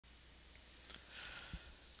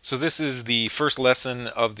So this is the first lesson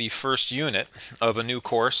of the first unit of a new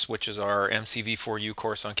course, which is our MCV4U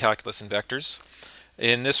course on calculus and vectors.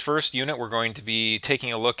 In this first unit, we're going to be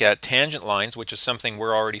taking a look at tangent lines, which is something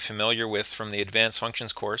we're already familiar with from the advanced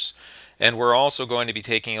functions course. And we're also going to be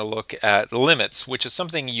taking a look at limits, which is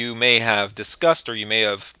something you may have discussed or you may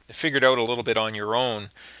have figured out a little bit on your own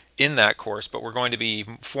in that course, but we're going to be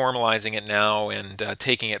formalizing it now and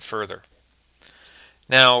taking it further.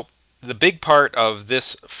 Now, the big part of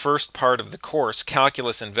this first part of the course,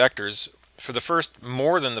 calculus and vectors, for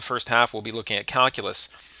more than the first half, we'll be looking at calculus.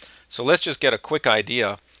 So let's just get a quick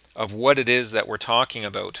idea of what it is that we're talking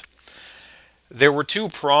about. There were two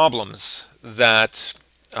problems that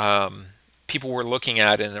people were looking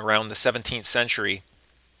at in around the 17th century,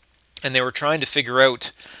 and they were trying to figure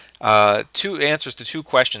out two answers to two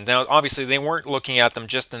questions. Now, obviously, they weren't looking at them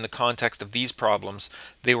just in the context of these problems.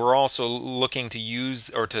 They were also looking to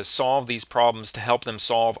use or to solve these problems to help them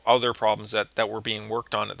solve other problems that were being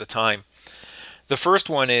worked on at the time. The first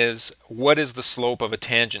one is, what is the slope of a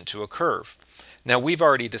tangent to a curve? Now, we've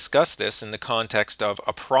already discussed this in the context of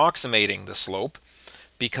approximating the slope,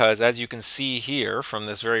 because as you can see here from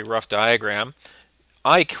this very rough diagram,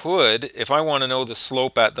 I could, if I want to know the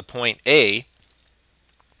slope at the point A,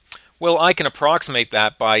 well, I can approximate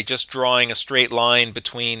that by just drawing a straight line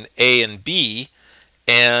between A and B,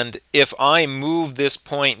 and if I move this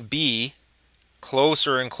point B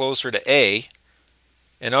closer and closer to A,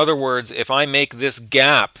 in other words, if I make this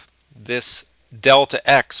gap, this delta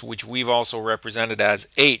x, which we've also represented as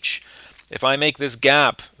h, if I make this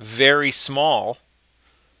gap very small,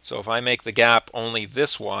 so if I make the gap only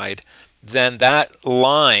this wide, then that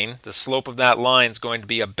line, the slope of that line, is going to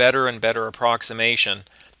be a better and better approximation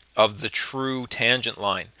of the true tangent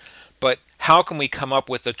line. But how can we come up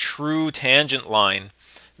with a true tangent line?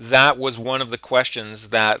 That was one of the questions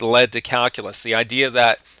that led to calculus, the idea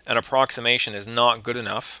that an approximation is not good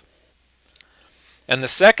enough. And the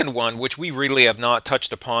second one, which we really have not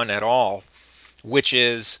touched upon at all, which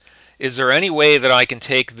is there any way that I can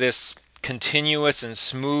take this continuous and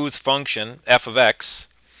smooth function, f of x?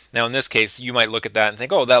 Now, in this case, you might look at that and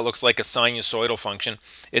think, oh, that looks like a sinusoidal function.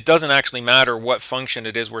 It doesn't actually matter what function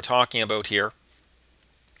it is we're talking about here.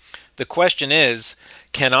 The question is,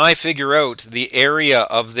 can I figure out the area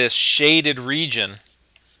of this shaded region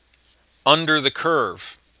under the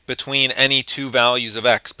curve between any two values of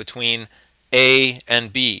x, between a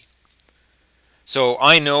and b? So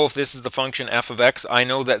I know if this is the function f of x, I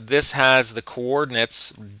know that this has the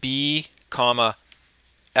coordinates b comma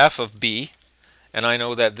f of b, and I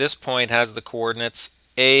know that this point has the coordinates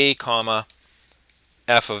a comma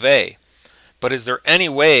f of a. But is there any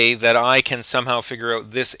way that I can somehow figure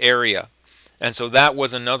out this area? And so that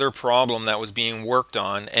was another problem that was being worked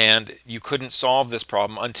on, and you couldn't solve this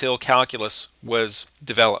problem until calculus was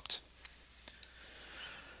developed.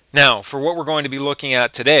 Now, for what we're going to be looking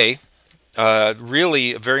at today,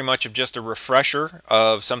 really very much of just a refresher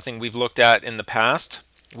of something we've looked at in the past,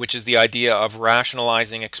 which is the idea of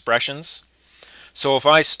rationalizing expressions. So if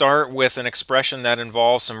I start with an expression that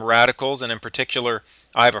involves some radicals, and in particular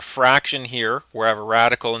I have a fraction here where I have a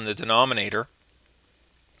radical in the denominator,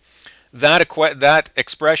 that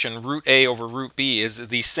expression, root a over root b, is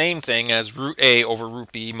the same thing as root a over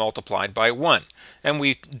root b multiplied by 1. And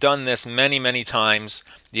we've done this many, many times,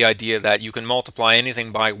 the idea that you can multiply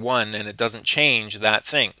anything by 1 and it doesn't change that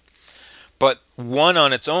thing. But 1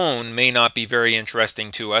 on its own may not be very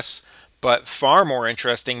interesting to us, but far more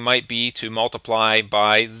interesting might be to multiply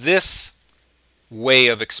by this way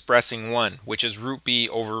of expressing 1, which is root b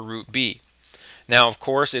over root b. Now, of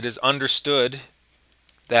course, it is understood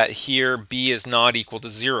that here b is not equal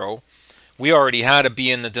to 0. We already had a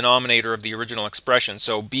b in the denominator of the original expression,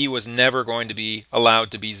 so b was never going to be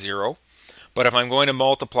allowed to be 0. But if I'm going to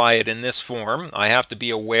multiply it in this form, I have to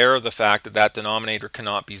be aware of the fact that that denominator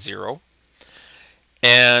cannot be 0.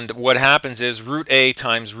 And what happens is root a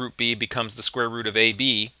times root b becomes the square root of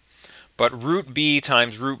ab, but root b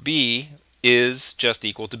times root b is just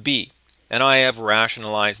equal to b. And I have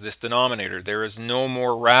rationalized this denominator. There is no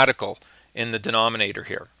more radical in the denominator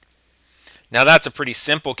here. Now that's a pretty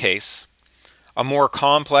simple case. A more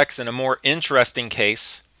complex and a more interesting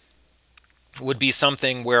case would be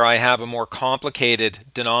something where I have a more complicated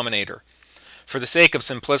denominator. For the sake of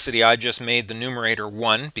simplicity, I just made the numerator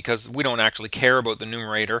 1 because we don't actually care about the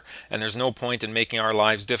numerator, and there's no point in making our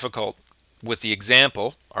lives difficult with the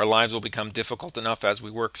example. Our lives will become difficult enough as we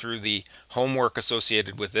work through the homework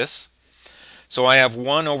associated with this. So I have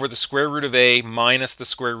 1 over the square root of a minus the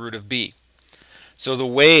square root of b. So the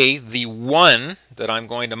way the 1 that I'm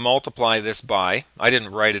going to multiply this by, I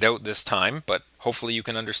didn't write it out this time, but hopefully you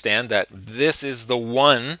can understand that this is the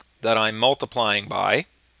 1 that I'm multiplying by,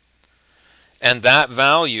 and that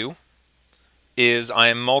value is I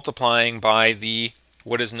am multiplying by the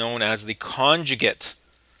what is known as the conjugate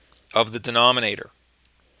of the denominator.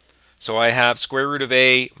 So I have square root of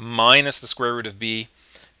a minus the square root of b.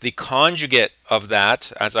 The conjugate of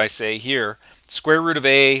that, as I say here, square root of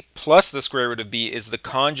a plus the square root of b is the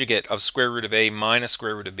conjugate of square root of a minus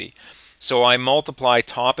square root of b. So I multiply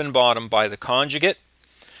top and bottom by the conjugate.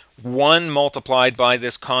 1 multiplied by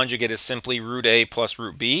this conjugate is simply root a plus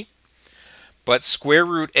root b. But square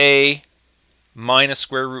root a minus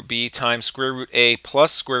square root b times square root a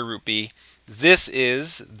plus square root b, this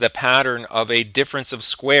is the pattern of a difference of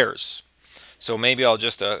squares. So maybe I'll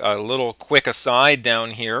just a little quick aside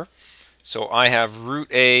down here. So I have root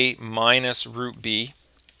a minus root b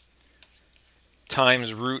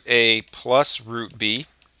times root a plus root b.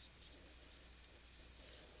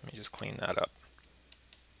 Let me just clean that up.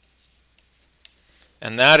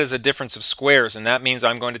 And that is a difference of squares, and that means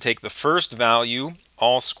I'm going to take the first value,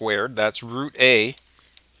 all squared, that's root a,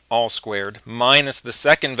 all squared, minus the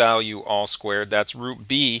second value, all squared, that's root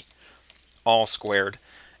b, all squared.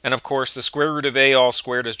 And of course, the square root of a all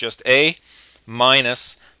squared is just a,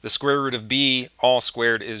 minus the square root of b all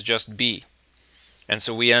squared is just b. And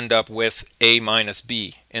so we end up with a minus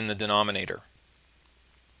b in the denominator.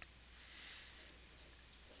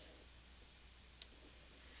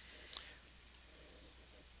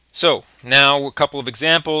 So now a couple of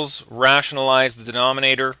examples. Rationalize the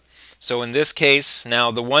denominator. So in this case,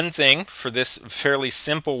 now the one thing for this fairly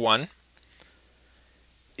simple one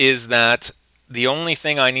is that the only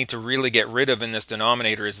thing I need to really get rid of in this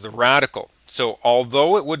denominator is the radical. So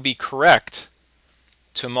although it would be correct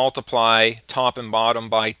to multiply top and bottom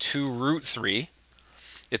by 2 root 3,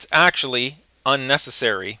 it's actually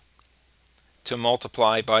unnecessary to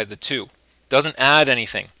multiply by the 2. Doesn't add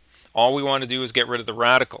anything. All we want to do is get rid of the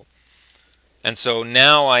radical. And so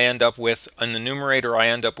now I end up with, in the numerator, I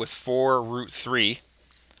end up with 4 root 3.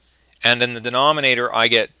 And in the denominator, I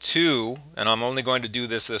get 2, and I'm only going to do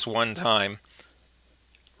this one time,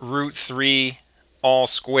 root 3 all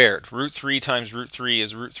squared. Root 3 times root 3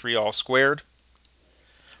 is root 3 all squared.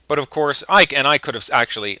 But of course, I could have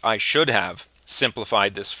actually, I should have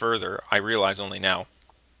simplified this further. I realize only now.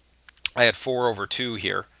 I had 4 over 2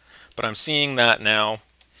 here, but I'm seeing that now.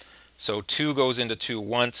 So 2 goes into 2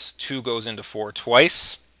 once, 2 goes into 4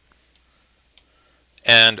 twice.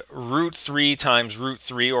 And root 3 times root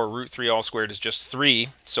 3, or root 3 all squared, is just 3.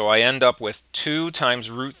 So I end up with 2 times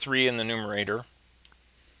root 3 in the numerator.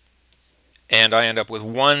 And I end up with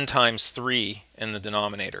 1 times 3 in the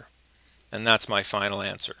denominator. And that's my final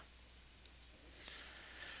answer.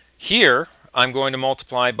 Here, I'm going to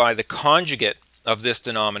multiply by the conjugate of this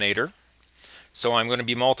denominator. So I'm going to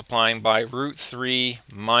be multiplying by root 3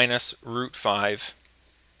 minus root 5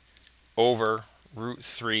 over root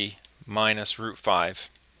 3 minus root 5.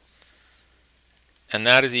 And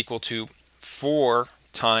that is equal to 4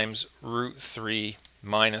 times root 3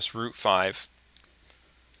 minus root 5,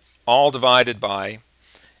 all divided by,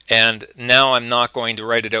 and now I'm not going to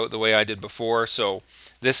write it out the way I did before, so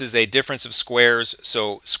this is a difference of squares,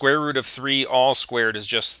 so square root of 3 all squared is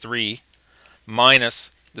just 3,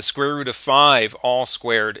 minus the square root of 5 all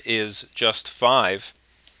squared is just 5.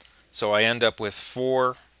 So I end up with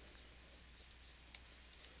 4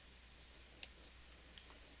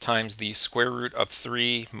 times the square root of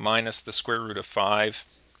 3 minus the square root of 5,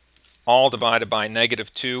 all divided by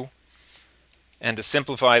negative 2. And to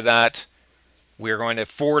simplify that, we are going to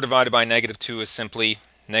 4 divided by negative 2 is simply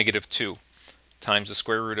negative 2 times the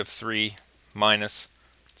square root of 3 minus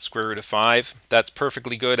the square root of 5. That's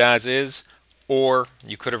perfectly good as is. Or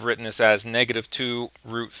you could have written this as negative 2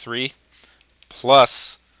 root 3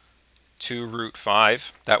 plus 2 root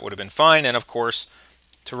 5. That would have been fine. And of course,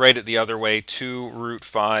 to write it the other way, 2 root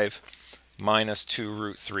 5 minus 2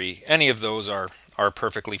 root 3. Any of those are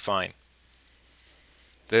perfectly fine.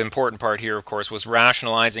 The important part here, of course, was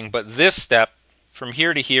rationalizing. But this step, from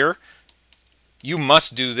here to here, you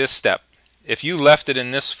must do this step. If you left it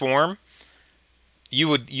in this form, you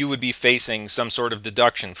would be facing some sort of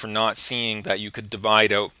deduction for not seeing that you could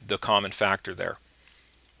divide out the common factor there,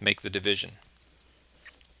 make the division.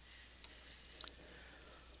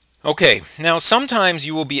 Okay, now sometimes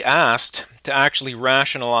you will be asked to actually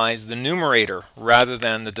rationalize the numerator rather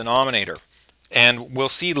than the denominator. And we'll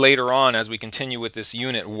see later on as we continue with this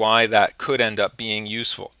unit why that could end up being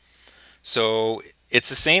useful. So it's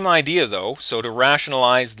the same idea though. So to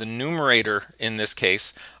rationalize the numerator in this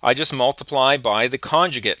case, I just multiply by the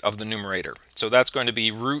conjugate of the numerator. So that's going to be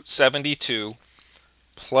root 72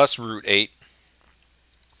 plus root 8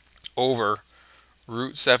 over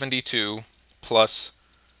root 72 plus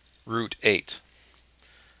root 8.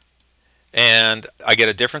 And I get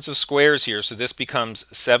a difference of squares here, so this becomes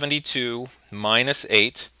 72 minus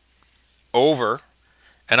 8 over,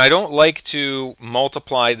 and I don't like to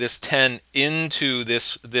multiply this 10 into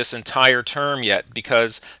this entire term yet,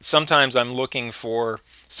 because sometimes I'm looking for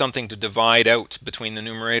something to divide out between the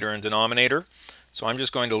numerator and denominator. So I'm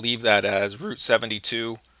just going to leave that as root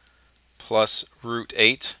 72 plus root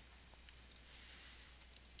 8.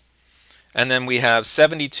 And then we have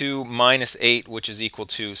 72 minus 8, which is equal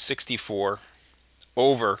to 64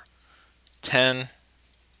 over 10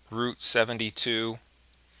 root 72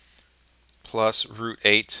 plus root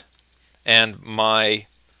 8. And my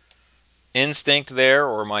instinct there,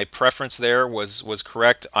 or my preference there, was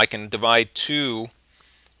correct. I can divide 2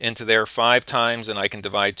 into there 5 times, and I can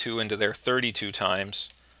divide 2 into there 32 times.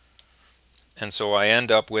 And so I end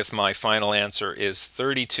up with my final answer is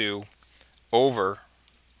 32 over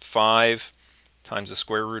 5 times the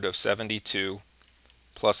square root of 72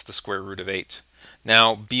 plus the square root of 8.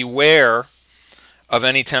 Now beware of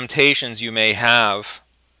any temptations you may have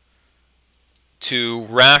to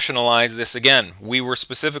rationalize this again. We were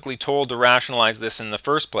specifically told to rationalize this in the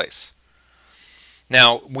first place.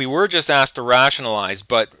 Now, we were just asked to rationalize,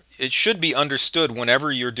 but it should be understood whenever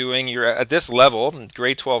you're at this level,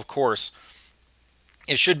 grade 12 course,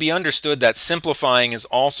 it should be understood that simplifying is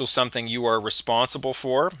also something you are responsible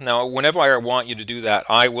for. Now, whenever I want you to do that,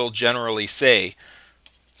 I will generally say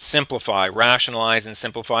simplify, rationalize, and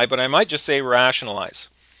simplify, but I might just say rationalize.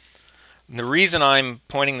 The reason I'm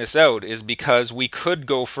pointing this out is because we could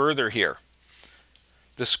go further here.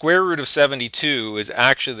 The square root of 72 is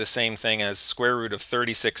actually the same thing as square root of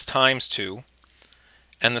 36 times 2,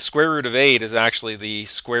 and the square root of 8 is actually the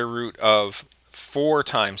square root of 4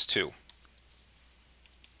 times 2.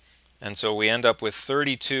 And so we end up with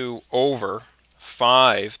 32 over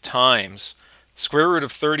 5 times square root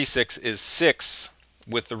of 36 is 6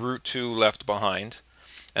 with the root 2 left behind,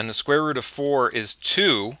 and the square root of 4 is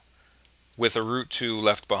 2 with a root 2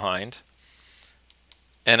 left behind.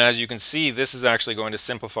 And as you can see, this is actually going to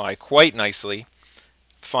simplify quite nicely.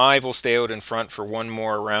 5 will stay out in front for one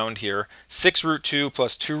more round here. 6 root 2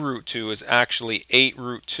 plus 2 root 2 is actually 8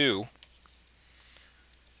 root 2.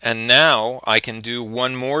 And now I can do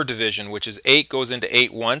one more division, which is 8 goes into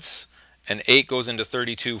 8 once, and 8 goes into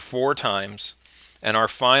 32 4 times. And our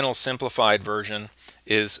final simplified version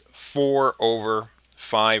is 4 over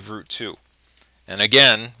 5 root 2. And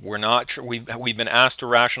again, we've been asked to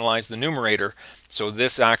rationalize the numerator, so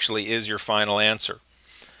this actually is your final answer.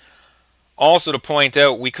 Also to point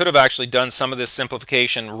out, we could have actually done some of this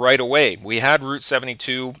simplification right away. We had root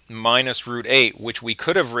 72 minus root 8, which we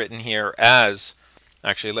could have written here as,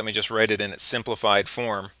 actually let me just write it in its simplified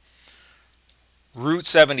form. Root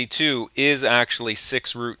 72 is actually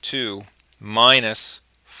 6 root 2 minus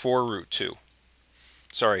 4 root 2.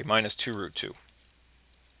 Sorry, minus 2 root 2.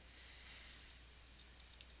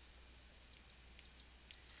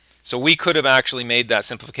 So we could have actually made that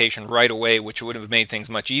simplification right away, which would have made things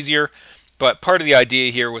much easier. But part of the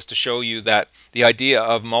idea here was to show you that the idea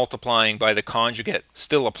of multiplying by the conjugate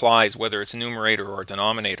still applies, whether it's numerator or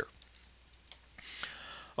denominator.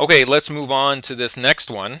 Okay, let's move on to this next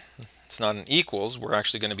one. It's not an equals. We're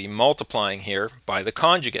actually going to be multiplying here by the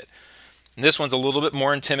conjugate. And this one's a little bit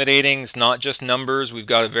more intimidating. It's not just numbers. We've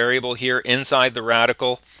got a variable here inside the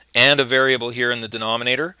radical and a variable here in the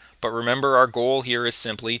denominator. But remember, our goal here is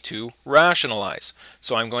simply to rationalize.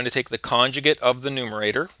 So I'm going to take the conjugate of the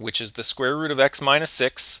numerator, which is the square root of x minus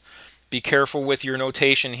 6. Be careful with your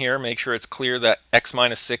notation here. Make sure it's clear that x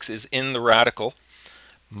minus 6 is in the radical,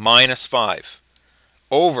 minus 5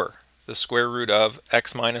 over the square root of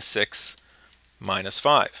x minus 6 minus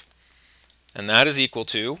 5. And that is equal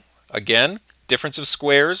to, again, difference of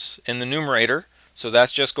squares in the numerator, so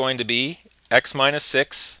that's just going to be x minus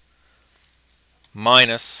 6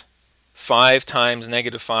 minus 5 times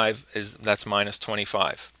negative 5, that's minus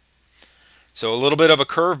 25. So a little bit of a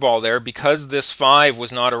curveball there. Because this 5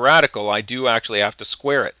 was not a radical, I do actually have to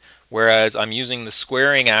square it, whereas I'm using the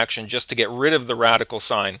squaring action just to get rid of the radical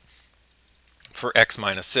sign for x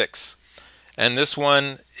minus 6. And this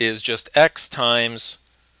one is just x times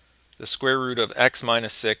the square root of x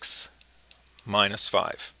minus 6 minus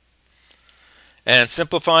 5. And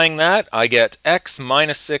simplifying that, I get x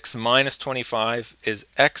minus 6 minus 25 is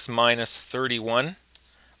x minus 31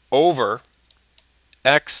 over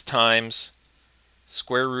x times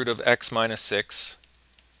square root of x minus 6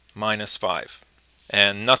 minus 5.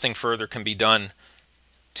 And nothing further can be done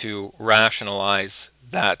to rationalize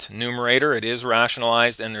that numerator. It is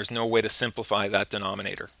rationalized, and there's no way to simplify that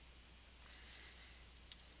denominator.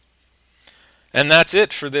 And that's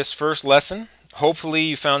it for this first lesson. Hopefully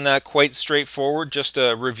you found that quite straightforward, just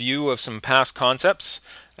a review of some past concepts,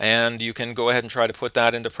 and you can go ahead and try to put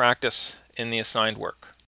that into practice in the assigned work.